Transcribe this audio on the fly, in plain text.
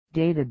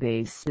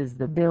Database is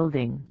the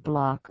building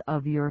block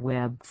of your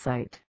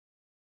website.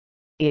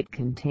 It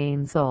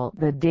contains all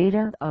the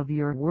data of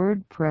your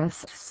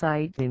WordPress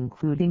site,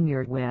 including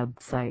your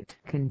website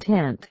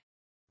content,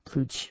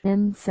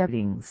 plugin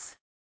settings,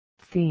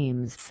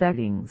 themes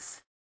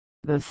settings,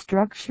 the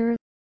structure,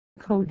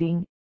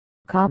 coding,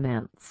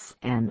 comments,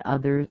 and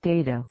other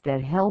data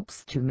that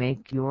helps to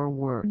make your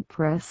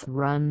WordPress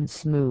run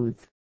smooth.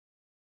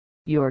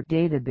 Your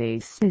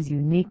database is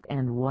unique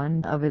and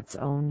one of its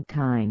own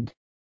kind.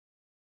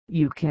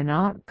 You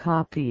cannot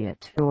copy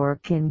it or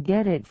can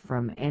get it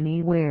from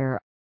anywhere.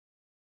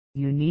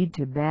 You need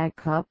to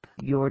back up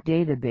your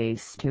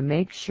database to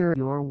make sure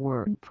your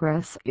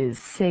WordPress is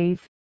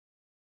safe.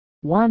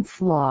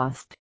 Once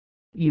lost,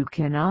 you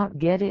cannot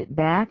get it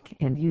back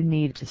and you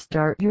need to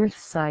start your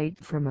site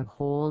from a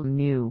whole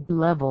new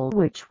level,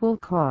 which will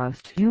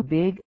cost you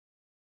big.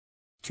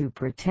 To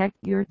protect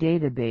your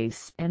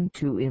database and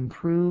to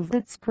improve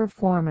its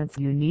performance,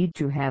 you need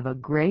to have a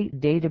great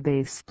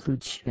database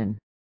plugin.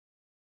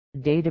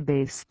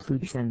 Database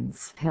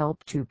plugins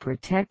help to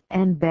protect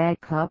and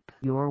back up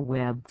your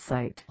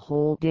website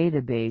whole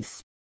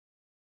database.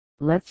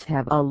 Let's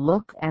have a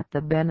look at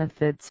the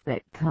benefits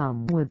that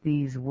come with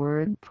these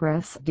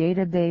WordPress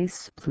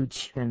database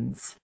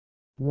plugins.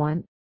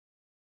 1.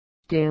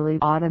 Daily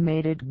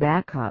automated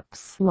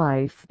backups.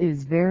 Life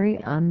is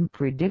very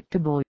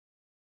unpredictable.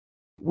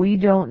 We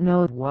don't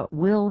know what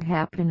will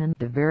happen in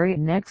the very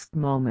next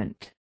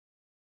moment.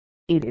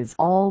 It is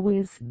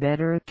always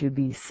better to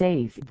be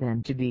safe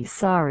than to be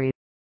sorry.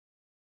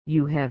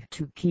 You have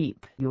to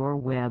keep your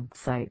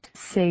website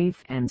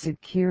safe and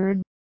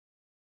secured.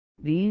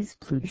 These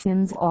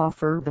plugins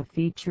offer the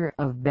feature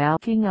of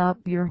backing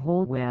up your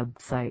whole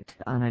website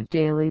on a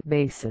daily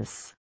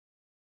basis.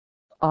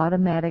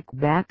 Automatic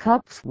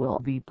backups will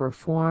be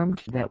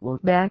performed that will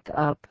back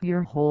up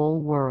your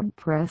whole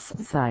WordPress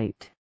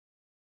site.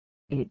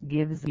 It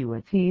gives you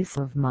a peace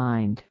of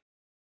mind.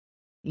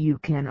 You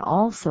can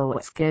also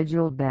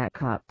schedule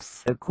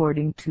backups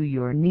according to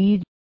your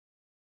need.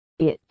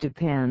 It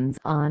depends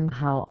on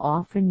how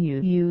often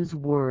you use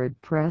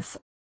WordPress.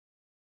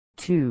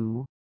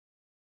 2.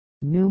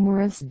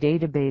 Numerous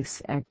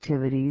database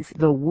activities.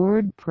 The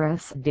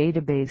WordPress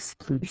database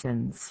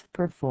plugins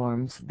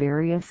performs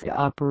various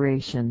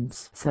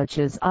operations such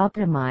as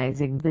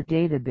optimizing the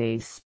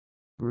database,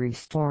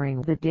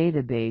 restoring the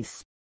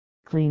database,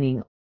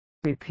 cleaning,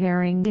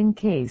 repairing in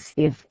case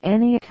if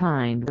any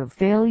kind of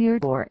failure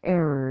or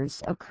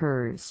errors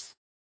occurs.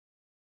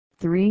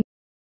 3.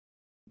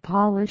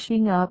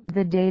 Polishing up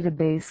the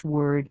database.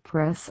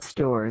 WordPress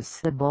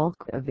stores the bulk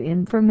of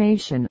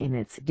information in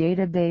its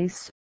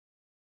database.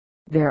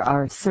 There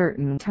are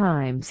certain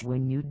times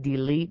when you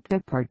delete a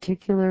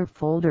particular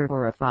folder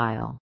or a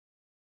file.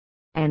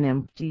 An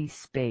empty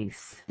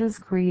space is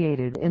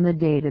created in the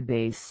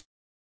database.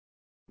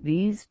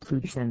 These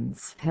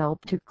plugins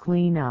help to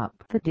clean up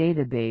the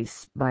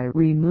database by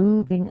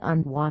removing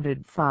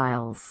unwanted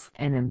files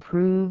and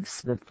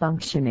improves the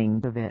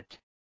functioning of it.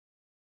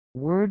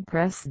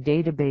 WordPress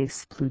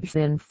database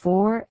plugin.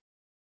 4.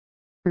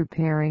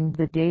 Repairing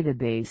the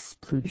database.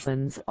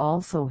 Plugins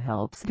also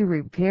helps to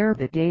repair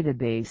the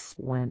database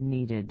when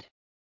needed.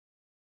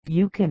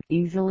 You can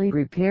easily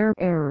repair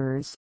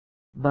errors,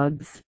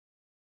 bugs.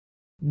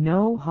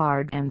 No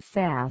hard and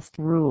fast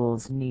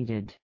rules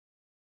needed.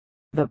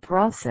 The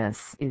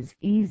process is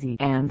easy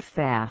and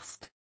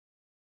fast.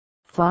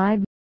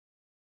 5.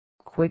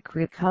 Quick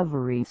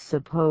recovery.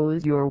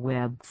 Suppose your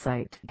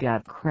website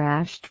got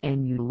crashed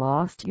and you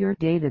lost your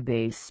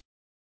database.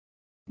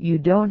 You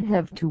don't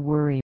have to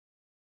worry.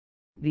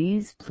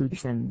 These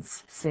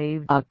plugins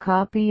save a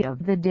copy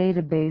of the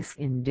database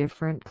in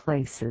different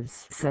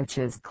places such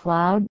as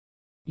cloud,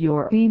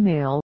 your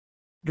email,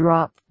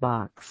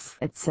 Dropbox,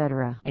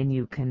 etc. and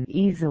you can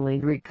easily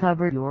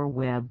recover your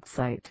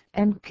website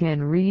and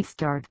can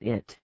restart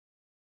it.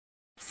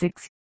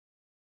 6.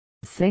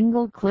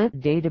 Single-click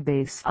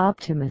database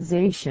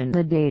optimization.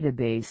 The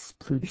database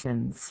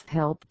plugins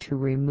help to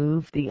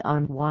remove the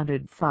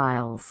unwanted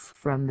files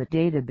from the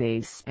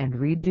database and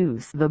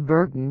reduce the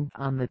burden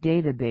on the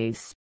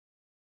database.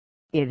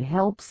 It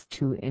helps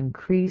to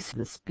increase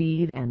the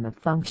speed and the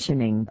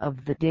functioning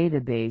of the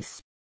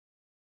database.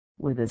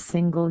 With a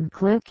single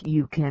click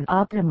you can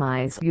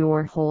optimize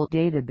your whole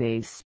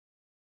database.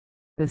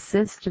 The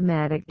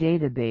systematic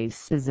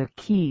database is a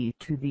key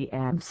to the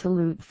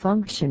absolute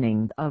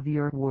functioning of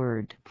your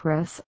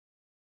WordPress.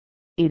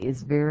 It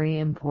is very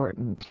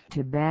important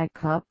to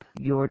back up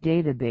your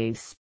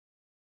database.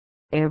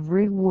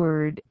 Every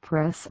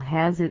WordPress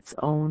has its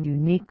own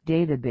unique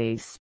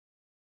database.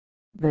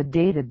 The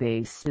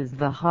database is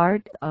the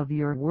heart of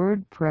your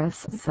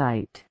WordPress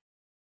site.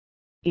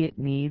 It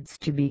needs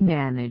to be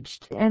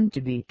managed and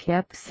to be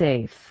kept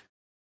safe.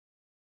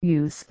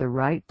 Use the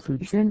right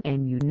plugin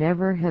and you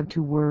never have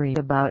to worry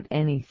about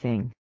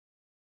anything.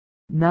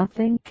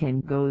 Nothing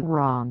can go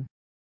wrong.